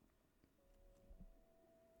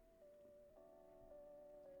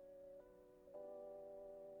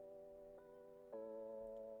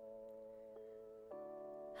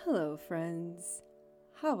Hello, friends.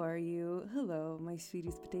 How are you? Hello, my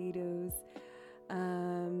sweetest potatoes.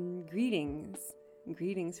 Greetings.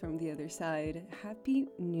 Greetings from the other side. Happy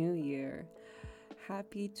New Year.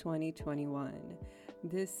 Happy 2021.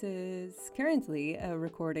 This is currently a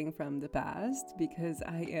recording from the past because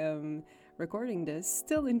I am recording this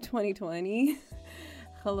still in 2020.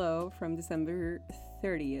 Hello from December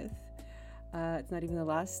 30th. It's not even the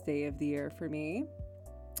last day of the year for me,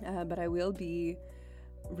 but I will be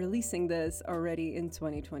releasing this already in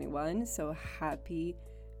 2021. So happy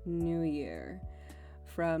New Year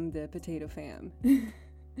from the Potato Fam.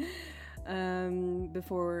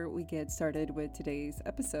 Before we get started with today's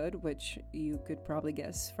episode, which you could probably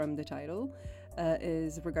guess from the title,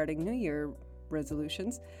 is regarding New Year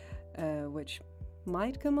resolutions, which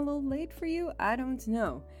might come a little late for you. I don't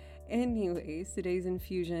know. Anyways, today's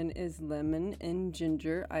infusion is lemon and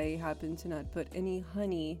ginger. I happen to not put any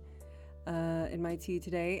honey in my tea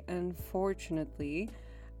today, unfortunately,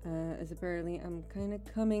 as apparently I'm kind of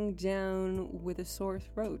coming down with a sore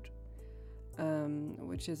throat,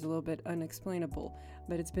 which is a little bit unexplainable,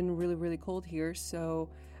 but it's been really, really cold here, so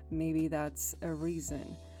maybe that's a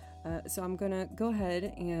reason. So I'm gonna go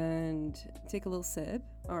ahead and take a little sip,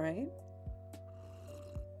 all right?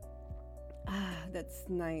 That's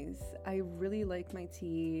nice. I really like my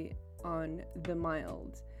tea on the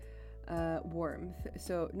mild warmth.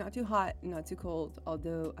 So not too hot, not too cold,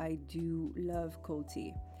 although I do love cold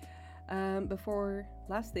tea.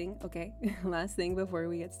 Last thing before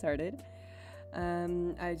we get started,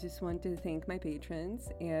 I just want to thank my patrons.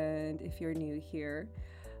 And if you're new here,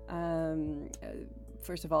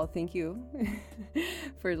 first of all, thank you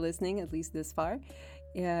for listening, at least this far.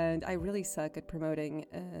 And I really suck at promoting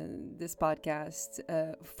this podcast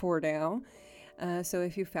for now. So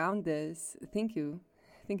if you found this, thank you.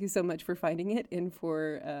 Thank you so much for finding it and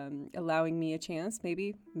for allowing me a chance.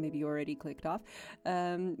 Maybe you already clicked off.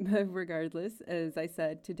 But regardless, as I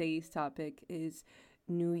said, today's topic is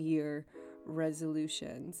New Year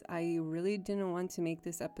resolutions. I really didn't want to make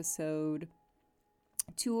this episode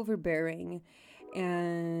too overbearing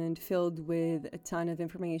and filled with a ton of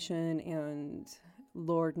information and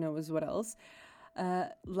Lord knows what else.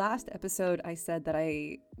 Last episode, I said that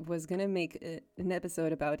I was going to make an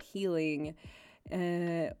episode about healing.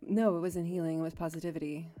 No, it wasn't healing, it was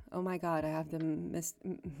positivity. Oh my god, I have them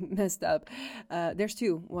messed up. There's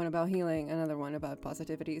two, one about healing, another one about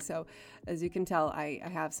positivity. So as you can tell, I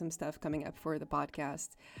have some stuff coming up for the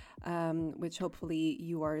podcast, which hopefully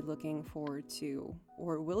you are looking forward to,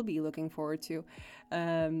 or will be looking forward to,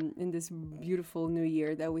 in this beautiful new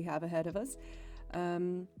year that we have ahead of us.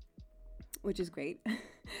 Which is great.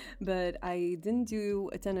 But I didn't do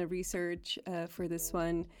a ton of research for this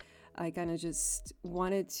one. I kind of just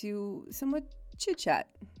wanted to somewhat chit-chat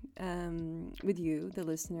with you, the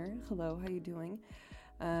listener. Hello, how you doing?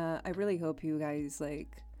 I really hope you guys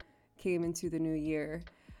came into the new year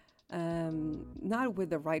not with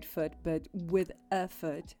the right foot, but with a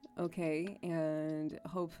foot, okay? And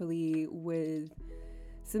hopefully with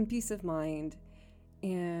some peace of mind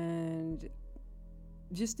and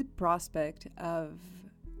just the prospect of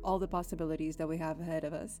all the possibilities that we have ahead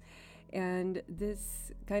of us. And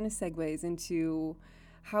this kind of segues into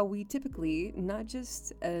how we typically, not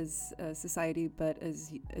just as a society, but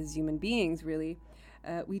as human beings, really,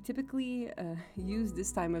 we typically use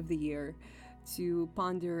this time of the year to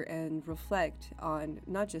ponder and reflect on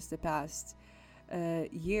not just the past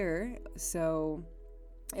year, so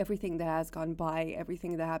everything that has gone by,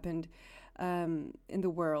 everything that happened in the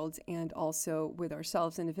world, and also with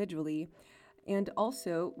ourselves individually. And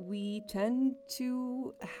also, we tend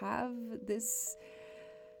to have this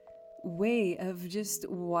way of just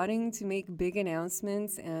wanting to make big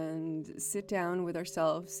announcements and sit down with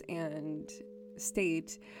ourselves and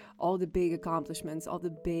state all the big accomplishments, all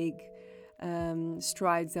the big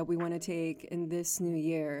strides that we want to take in this new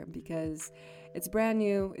year, because it's brand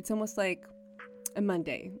new. It's almost like a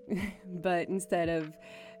Monday, but instead of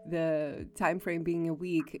the time frame being a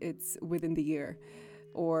week, it's within the year.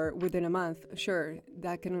 Or within a month, sure,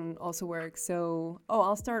 that can also work. So,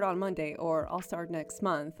 I'll start on Monday, or I'll start next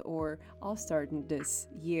month, or I'll start in this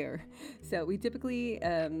year. So we typically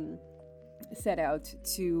set out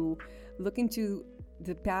to look into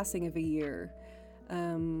the passing of a year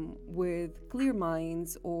with clear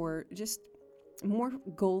minds, or just more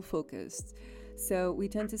goal focused. So we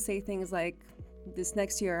tend to say things like, this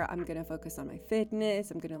next year, I'm going to focus on my fitness,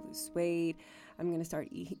 I'm going to lose weight, I'm going to start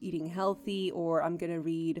eating healthy, or I'm going to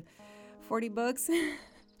read 40 books.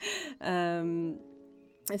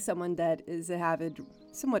 As someone that is a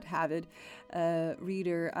somewhat avid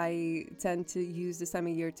reader, I tend to use this time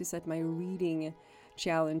of year to set my reading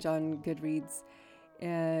challenge on Goodreads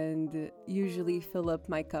and usually fill up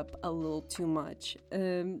my cup a little too much.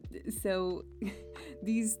 So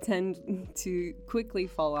these tend to quickly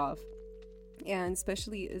fall off. And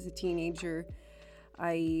especially as a teenager,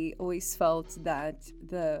 I always felt that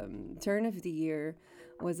the turn of the year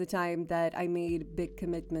was a time that I made big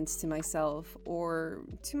commitments to myself or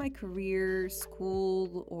to my career,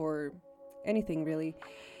 school, or anything really.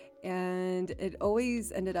 And it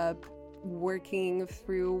always ended up working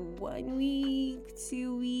through 1 week,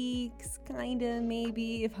 2 weeks, kind of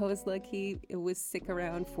maybe. If I was lucky, it would stick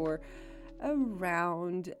around for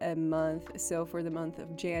around a month. So for the month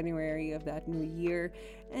of January of that new year,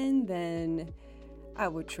 and then I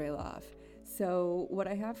would trail off. So what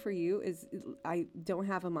I have for you is I don't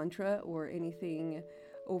have a mantra or anything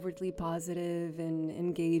overtly positive and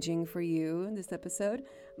engaging for you in this episode,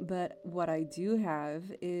 but what I do have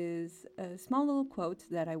is a small little quote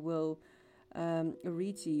that I will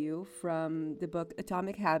read to you from the book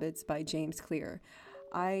Atomic Habits by James Clear.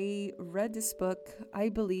 I read this book, I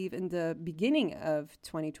believe, in the beginning of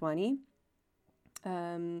 2020.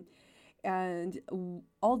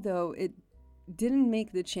 Although it didn't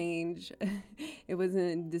make the change, it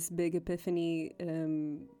wasn't this big epiphany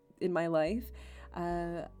in my life.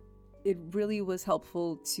 It really was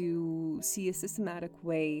helpful to see a systematic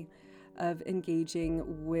way of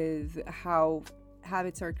engaging with how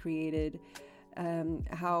habits are created,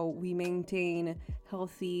 how we maintain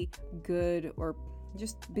healthy, good, or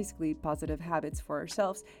just basically positive habits for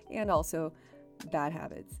ourselves, and also bad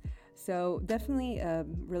habits. So definitely a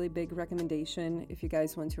really big recommendation if you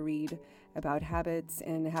guys want to read about habits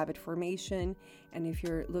and habit formation, and if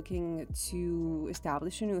you're looking to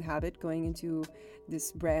establish a new habit going into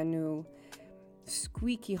this brand new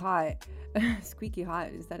squeaky hot,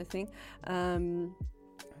 is that a thing?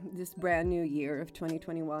 This brand new year of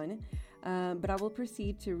 2021. But I will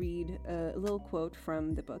proceed to read a little quote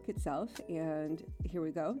from the book itself, and here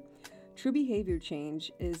we go. True behavior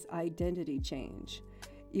change is identity change.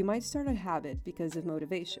 You might start a habit because of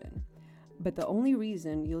motivation, but the only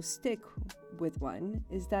reason you'll stick with one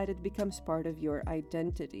is that it becomes part of your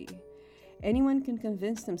identity. Anyone can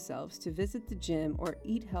convince themselves to visit the gym or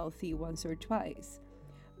eat healthy once or twice,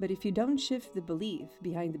 but if you don't shift the belief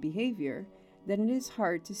behind the behavior, then it is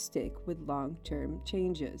hard to stick with long-term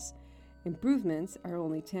changes. Improvements are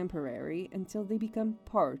only temporary until they become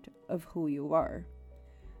part of who you are.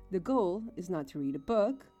 The goal is not to read a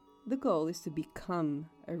book. The goal is to become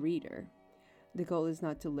a reader. The goal is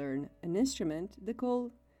not to learn an instrument. The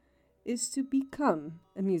goal is to become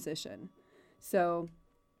a musician. So,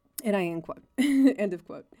 and I end quote. End of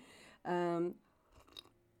quote.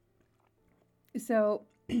 So,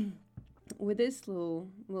 with this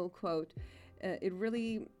little quote, I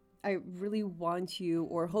really want you,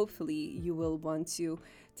 or hopefully you will want to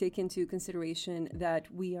take into consideration that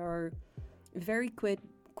we are very quick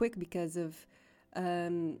because of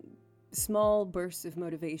small bursts of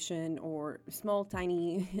motivation, or small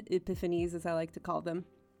tiny epiphanies, as I like to call them,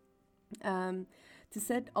 to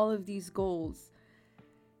set all of these goals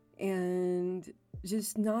and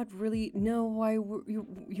just not really know why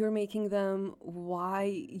you're making them, why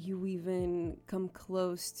you even come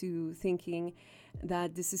close to thinking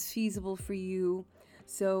that this is feasible for you.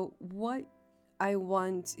 So what I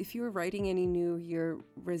want, if you're writing any New Year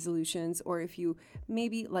resolutions, or if you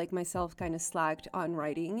maybe like myself kind of slacked on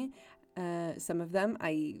writing some of them,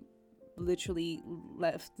 I literally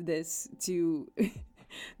left this to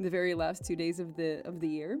the very last 2 days of the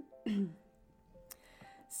year.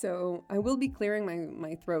 So I will be clearing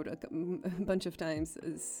my throat a bunch of times,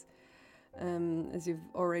 as you've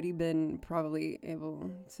already been probably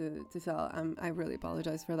able to tell. I really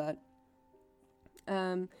apologize for that.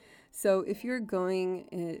 So if you're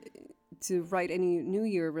going to write any New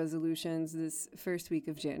Year resolutions this first week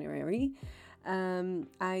of January,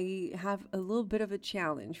 I have a little bit of a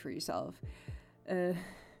challenge for yourself.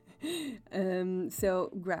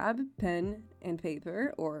 So grab pen and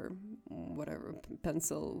paper, or whatever,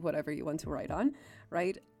 pencil, whatever you want to write on,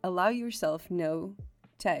 right? Allow yourself no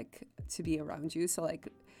tech to be around you. So like,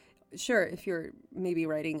 sure, if you're maybe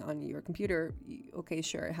writing on your computer, okay,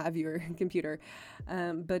 sure, have your computer.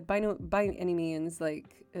 But by any means,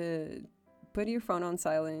 like, put your phone on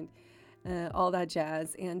silent, all that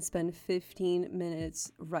jazz, and spend 15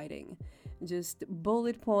 minutes writing. Just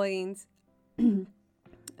bullet points,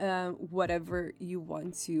 whatever you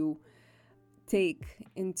want to take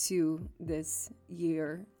into this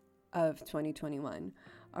year of 2021.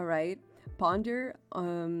 All right. Ponder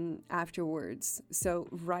afterwards. So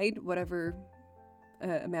write whatever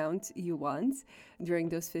amount you want during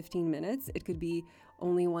those 15 minutes. It could be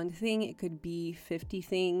only one thing, it could be 50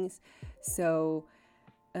 things. So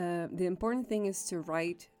the important thing is to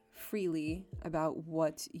write freely about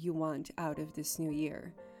what you want out of this new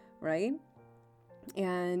year, right?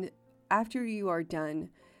 And after you are done,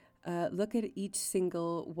 look at each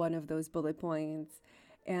single one of those bullet points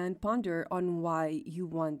and ponder on why you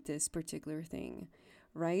want this particular thing,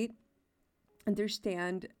 right?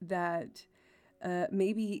 Understand that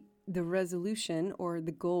maybe the resolution or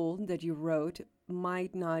the goal that you wrote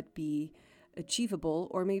might not be achievable,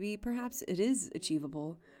 or maybe perhaps it is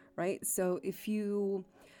achievable, right? So if you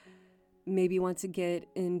maybe want to get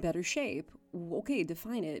in better shape, okay,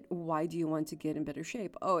 define it. Why do you want to get in better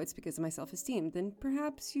shape? Oh, it's because of my self-esteem. Then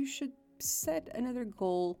perhaps you should set another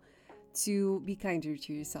goal to be kinder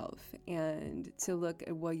to yourself and to look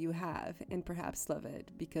at what you have and perhaps love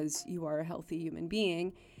it, because you are a healthy human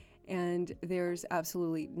being and there's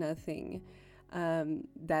absolutely nothing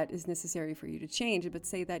that is necessary for you to change. But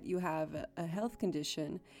say that you have a health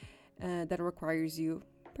condition that requires you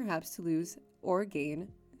perhaps to lose or gain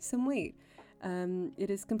some weight. It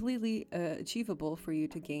is completely achievable for you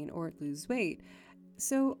to gain or lose weight.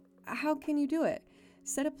 So how can you do it?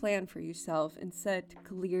 Set a plan for yourself and set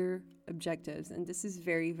clear objectives. And this is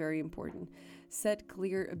very, very important. Set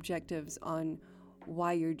clear objectives on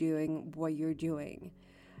why you're doing what you're doing.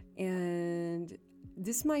 And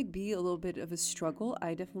this might be a little bit of a struggle.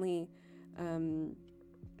 I definitely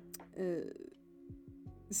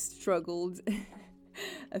struggled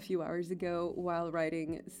a few hours ago while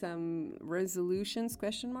writing some resolutions,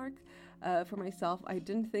 for myself. I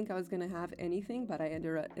didn't think I was going to have anything, but I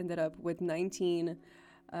ended up with 19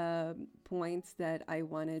 points that I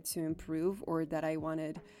wanted to improve, or that I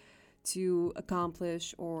wanted to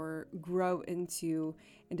accomplish or grow into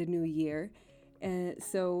in the new year. And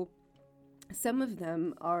so some of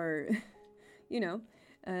them are,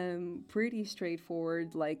 pretty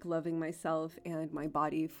straightforward, like loving myself and my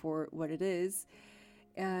body for what it is.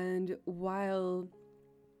 And while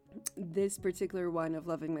this particular one of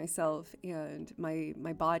loving myself and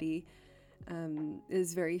my body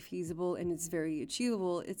is very feasible and it's very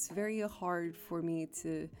achievable, it's very hard for me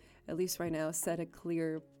to, at least right now, set a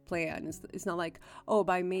clear plan. It's not like, oh,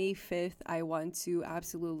 by May 5th, I want to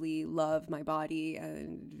absolutely love my body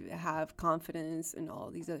and have confidence and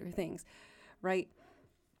all these other things, right?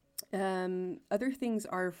 Other things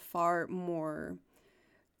are far more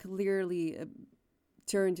clearly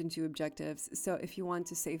turned into objectives. So if you want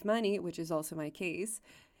to save money, which is also my case,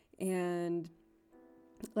 and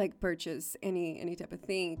like purchase any type of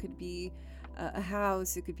thing, it could be a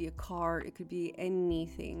house, it could be a car, it could be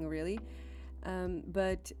anything really.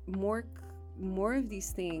 But more of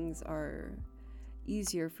these things are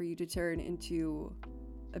easier for you to turn into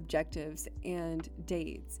objectives and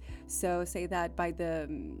dates. So say that by the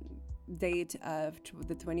date of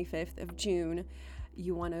the 25th of June,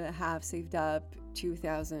 you want to have saved up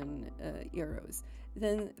 2,000 euros.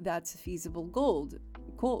 Then that's a feasible goal.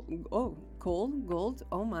 Gold.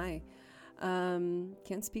 Oh my.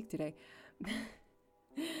 Can't speak today.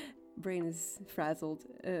 Brain is frazzled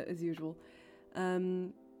as usual.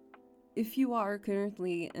 If you are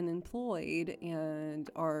currently unemployed and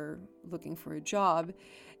are looking for a job,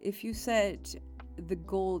 if you set the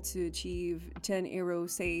goal to achieve 10 euros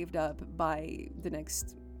saved up by the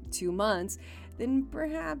next 2 months, then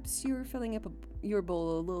perhaps you're filling up your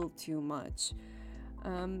bowl a little too much.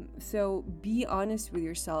 So be honest with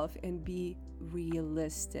yourself and be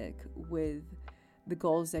realistic with the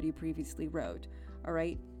goals that you previously wrote. All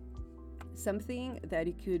right. Something that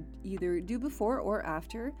you could either do before or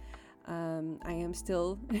after. I am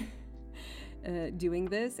still doing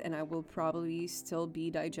this, and I will probably still be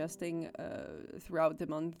digesting throughout the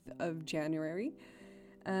month of January,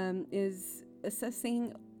 is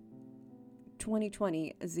assessing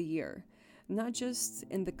 2020 as a year, not just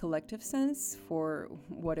in the collective sense for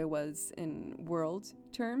what it was in world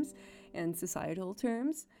terms and societal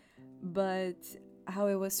terms, but how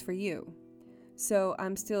it was for you. So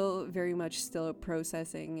I'm still very much still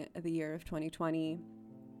processing the year of 2020.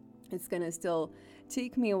 It's gonna still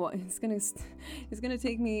take me a while. It's gonna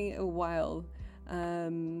take me a while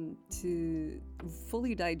to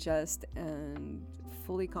fully digest and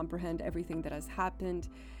fully comprehend everything that has happened.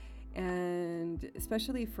 And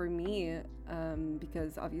especially for me,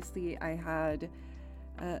 because obviously I had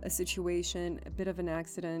a situation, a bit of an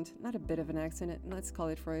accident, not a bit of an accident, let's call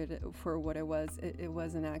it for what it was. It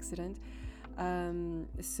was an accident.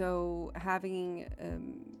 So having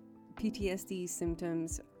PTSD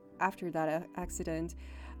symptoms after that accident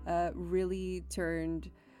really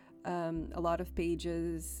turned a lot of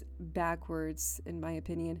pages backwards, in my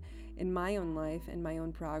opinion, in my own life and my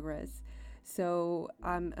own progress. So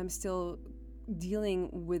I'm still dealing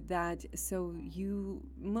with that. So you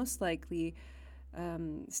most likely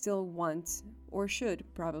still want or should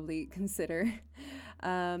probably consider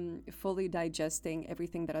fully digesting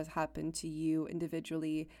everything that has happened to you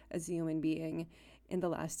individually as a human being in the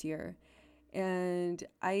last year. And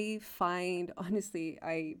I find, honestly,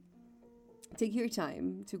 I take your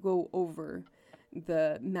time to go over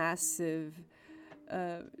the massive,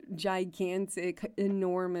 gigantic,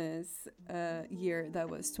 enormous year that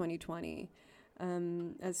was 2020.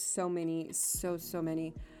 As so many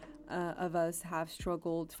of us have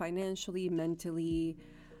struggled financially, mentally,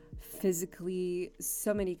 physically.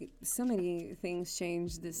 So many things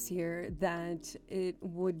changed this year that it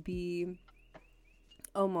would be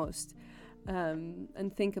almost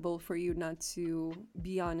unthinkable for you not to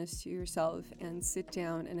be honest to yourself and sit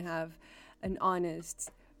down and have an honest,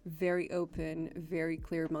 very open, very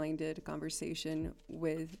clear minded conversation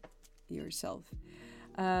with yourself.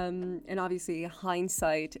 And obviously,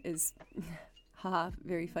 hindsight is, haha,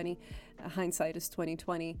 very funny. Hindsight is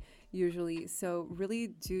 2020 usually. So really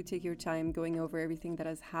do take your time going over everything that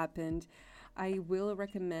has happened. I will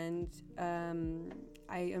recommend.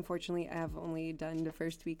 I unfortunately have only done the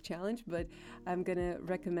first week challenge, but I'm gonna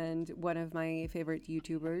recommend one of my favorite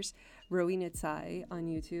YouTubers, Rowena Tsai on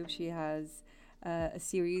YouTube. She has a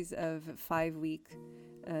series of 5 week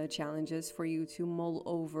challenges for you to mull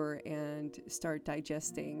over and start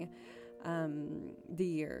digesting the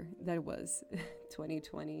year that was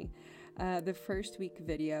 2020. The first week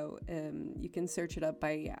video, you can search it up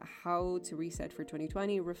by how to reset for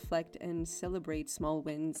 2020, reflect and celebrate small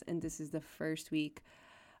wins. And this is the first week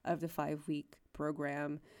of the 5 week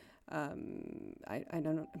program. I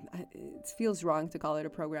don't know, it feels wrong to call it a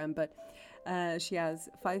program, but she has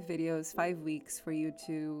 5 videos, 5 weeks for you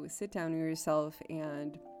to sit down with yourself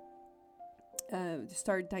and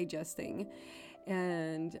start digesting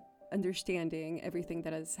and understanding everything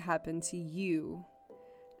that has happened to you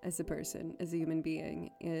as a person, as a human being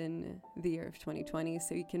in the year of 2020,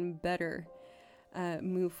 so you can better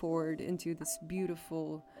move forward into this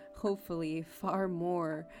beautiful, hopefully far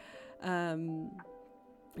more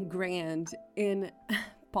grand in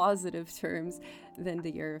positive terms than the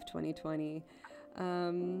year of 2020.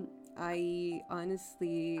 I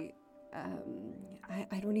honestly,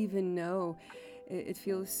 I don't even know. It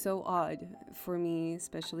feels so odd for me,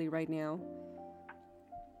 especially right now,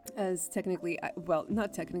 as technically, well,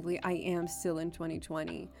 not technically, I am still in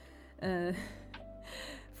 2020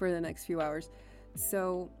 for the next few hours.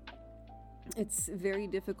 So it's very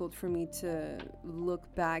difficult for me to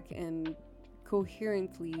look back and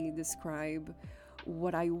coherently describe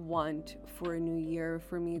what I want for a new year.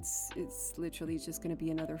 For me, it's literally just going to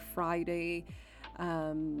be another Friday,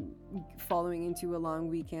 following into a long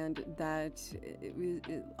weekend that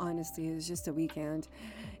honestly is just a weekend,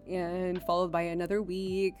 and followed by another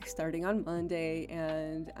week starting on Monday.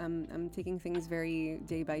 And I'm taking things very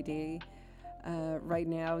day by day right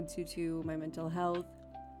now due to my mental health.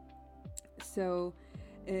 So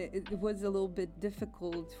it was a little bit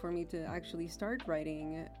difficult for me to actually start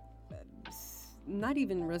writing, not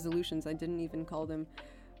even resolutions. I didn't even call them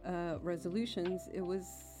resolutions. It was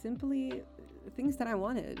simply things that I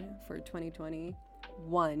wanted for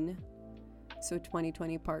 2021. So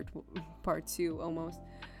 2020 part two almost,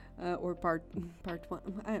 or part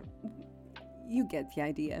one. You get the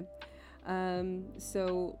idea.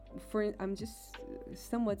 So I'm just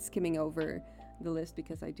somewhat skimming over the list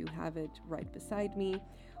because I do have it right beside me.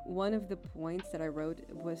 One of the points that I wrote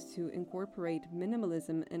was to incorporate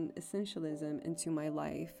minimalism and essentialism into my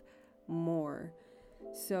life more.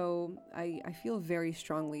 So I feel very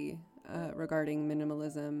strongly regarding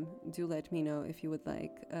minimalism. Do let me know if you would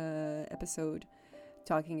like an episode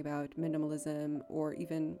talking about minimalism, or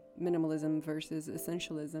even minimalism versus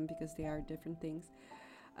essentialism, because they are different things.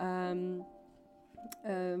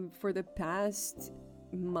 For the past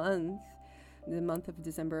month, the month of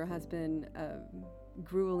December has been a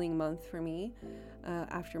grueling month for me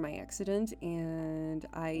after my accident, and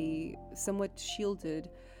I somewhat shielded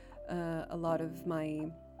a lot of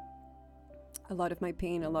my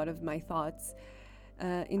pain, a lot of my thoughts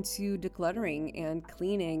into decluttering and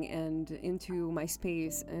cleaning and into my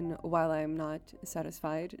space. And while I'm not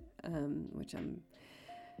satisfied, which I'm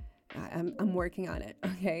working on it,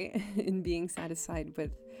 okay, in being satisfied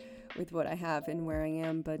with what I have and where I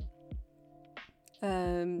am, but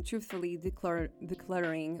truthfully,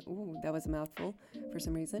 decluttering, ooh, that was a mouthful for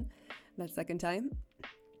some reason, that second time,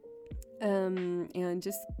 and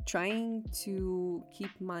just trying to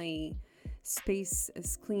keep my space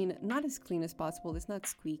as clean, not as clean as possible. It's not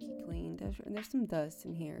squeaky clean. There's some dust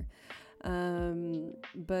in here,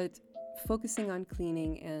 but focusing on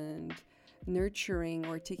cleaning and nurturing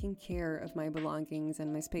or taking care of my belongings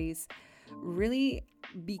and my space really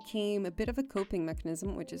became a bit of a coping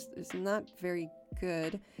mechanism, which is not very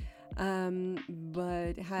good,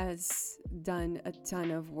 but has done a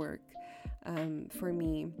ton of work for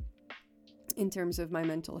me in terms of my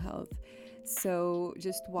mental health. So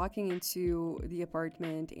just walking into the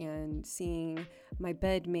apartment and seeing my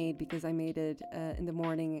bed made because I made it in the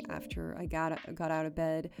morning after I got out of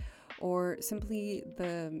bed, or simply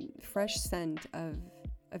the fresh scent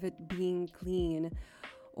of it being clean,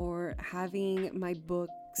 or having my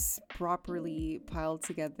books properly piled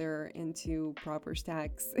together into proper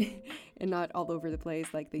stacks and not all over the place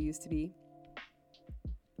like they used to be,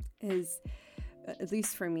 is, at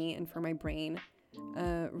least for me and for my brain,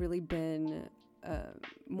 really been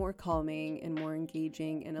more calming and more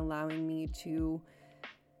engaging, and allowing me to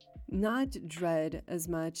not dread as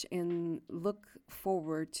much and look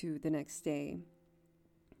forward to the next day.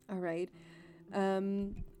 All right.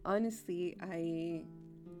 Honestly,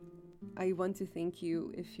 I want to thank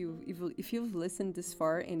you if you've listened this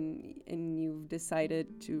far and you've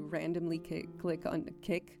decided to randomly click on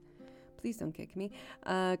kick. Please don't kick me.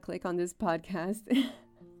 Click on this podcast.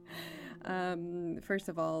 First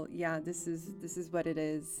of all, yeah, this is what it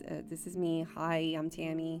is. This is me. Hi, I'm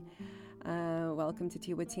Tammy. Welcome to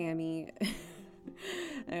Tea with Tammy.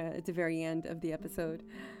 At the very end of the episode,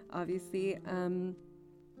 obviously. I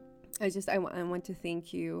want to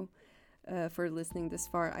thank you for listening this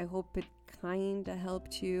far. I hope it kind of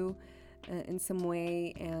helped you in some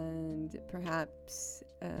way, and perhaps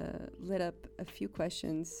lit up a few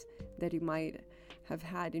questions that you might have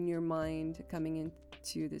had in your mind coming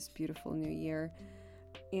into this beautiful new year.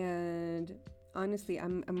 And honestly,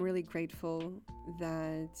 I'm really grateful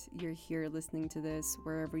that you're here listening to this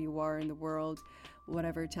wherever you are in the world,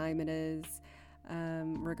 whatever time it is,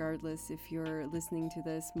 regardless if you're listening to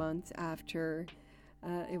this months after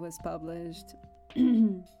it was published,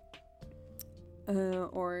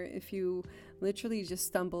 or if you literally just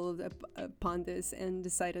stumbled upon this and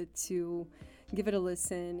decided to give it a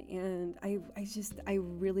listen. And I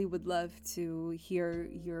really would love to hear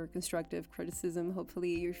your constructive criticism,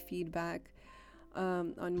 hopefully your feedback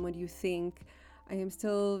on what you think. I am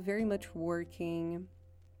still very much working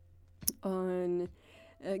on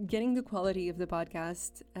getting the quality of the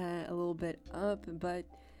podcast a little bit up, but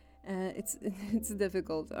it's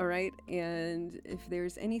difficult, all right? And if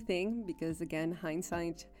there's anything, because again,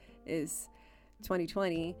 hindsight is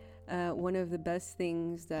 2020, one of the best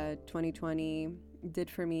things that 2020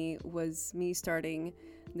 did for me was me starting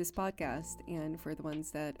this podcast. And for the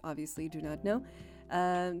ones that obviously do not know,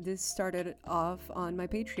 this started off on my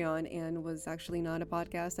Patreon and was actually not a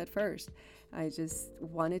podcast at first. I just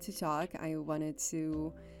wanted to talk. I wanted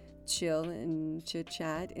to chill and chit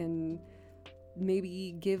chat and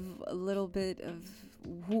maybe give a little bit of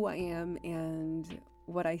who I am and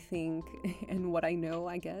what I think and what I know,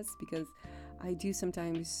 I guess, because I do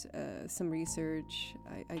sometimes some research.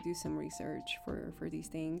 I do some research for these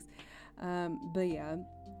things. But yeah,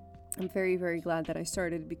 I'm very, very glad that I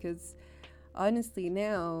started, because honestly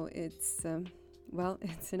now it's,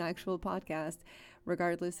 it's an actual podcast.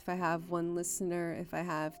 Regardless if I have one listener, if I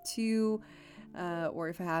have two, or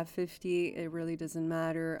if I have 50, it really doesn't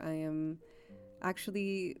matter. I am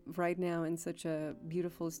actually right now in such a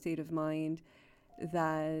beautiful state of mind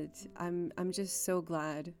that I'm just so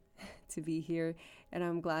glad to be here, and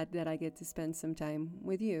I'm glad that I get to spend some time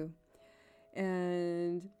with you.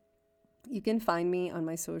 And you can find me on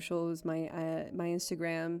my socials. My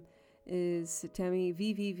Instagram is Tammy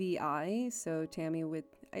VVVI, so Tammy with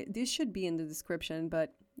this should be in the description,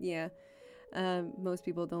 but yeah, most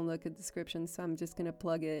people don't look at descriptions, so I'm just gonna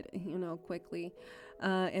plug it, quickly.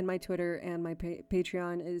 And my Twitter and my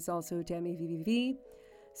Patreon is also Tammy VVV.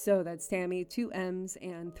 So that's Tammy, 2 M's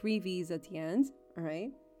and 3 V's at the end. All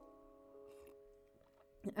right.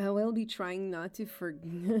 I will be trying not to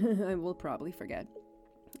I will probably forget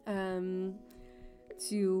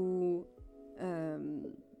to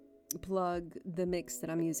plug the mix that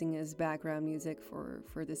I'm using as background music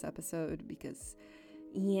for this episode, because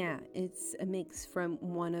yeah, it's a mix from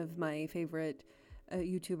one of my favorite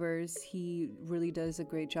YouTubers. He really does a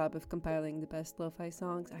great job of compiling the best lo-fi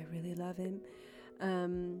songs. I really love him.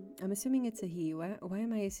 I'm assuming it's a he. Why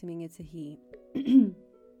am I assuming it's a he?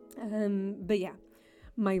 But yeah,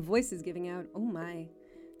 my voice is giving out. Oh my,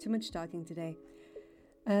 too much talking today.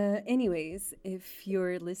 Anyways, if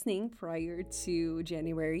you're listening prior to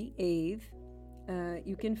January 8th,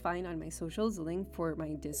 you can find on my socials a link for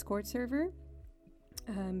my Discord server,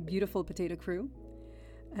 Beautiful Potato Crew,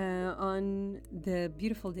 on the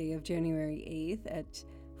beautiful day of January 8th at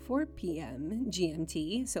 4 p.m.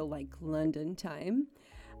 GMT, so like London time.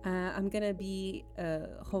 I'm gonna be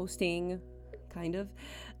hosting, kind of,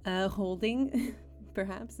 holding,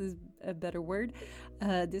 perhaps is a better word,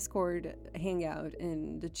 Discord hangout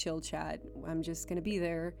and the chill chat. I'm just gonna be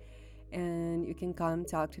there, and you can come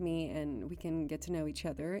talk to me, and we can get to know each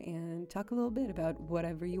other and talk a little bit about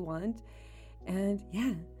whatever you want. And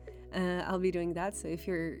yeah, I'll be doing that. So if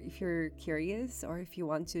you're curious, or if you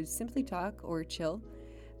want to simply talk or chill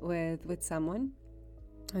with someone,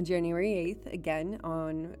 on January 8th, again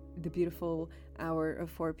on the beautiful hour of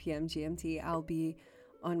 4 p.m. GMT, I'll be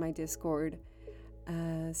on my Discord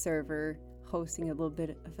server hosting a little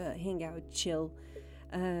bit of a hangout chill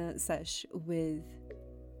sesh with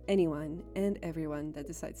anyone and everyone that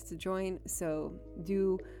decides to join. So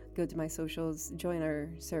do go to my socials, join our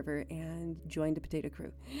server, and join the potato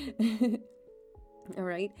crew. All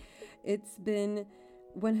right. It's been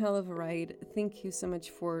one hell of a ride. Thank you so much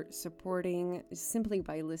for supporting. Simply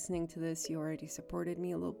by listening to this, you already supported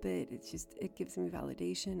me a little bit. It gives me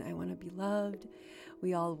validation. I want to be loved.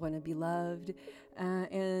 We all want to be loved.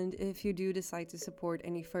 And if you do decide to support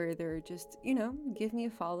any further, just, give me a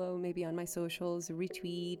follow, maybe on my socials,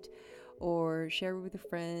 retweet, or share with your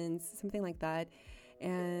friends, something like that.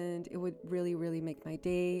 And it would really, really make my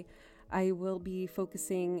day. I will be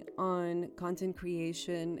focusing on content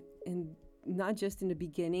creation, and not just in the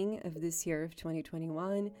beginning of this year of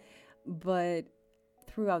 2021, but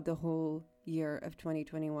throughout the whole year of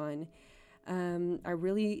 2021. I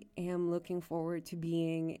really am looking forward to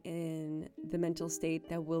being in the mental state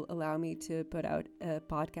that will allow me to put out a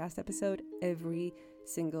podcast episode every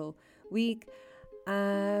single week.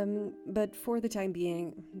 But for the time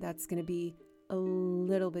being, that's going to be a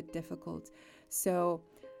little bit difficult. So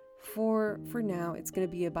for now, it's going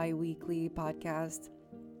to be a bi-weekly podcast.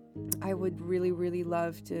 I would really, really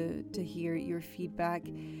love to hear your feedback,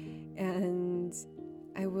 and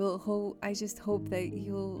I just hope that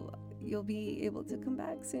you'll be able to come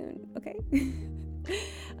back soon. Okay.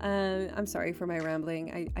 I'm sorry for my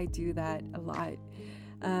rambling. I do that a lot.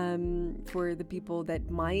 For the people that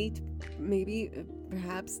might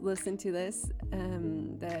perhaps listen to this,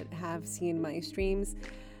 that have seen my streams,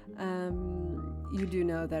 you do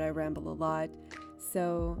know that I ramble a lot.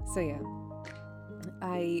 So yeah.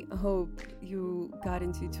 I hope you got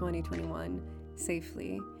into 2021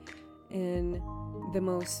 safely, in the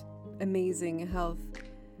most amazing health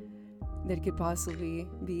that you could possibly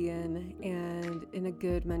be in, and in a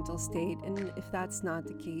good mental state. And if that's not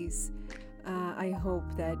the case, I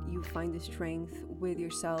hope that you find the strength with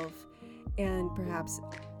yourself, and perhaps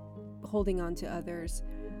holding on to others,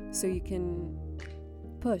 so you can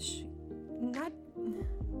push, not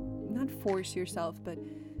force yourself, but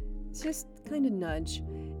just kind of nudge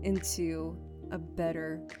into a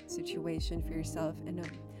better situation for yourself, and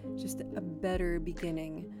just a better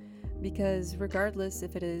beginning. Because regardless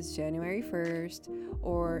if it is January 1st,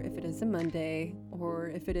 or if it is a Monday, or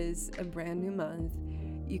if it is a brand new month,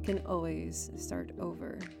 you can always start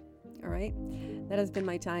over. All right? That has been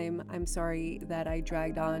my time. I'm sorry that I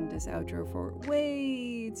dragged on this outro for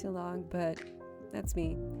way too long, but that's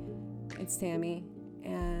me. It's Tammy,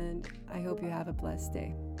 and I hope you have a blessed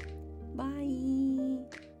day. Bye.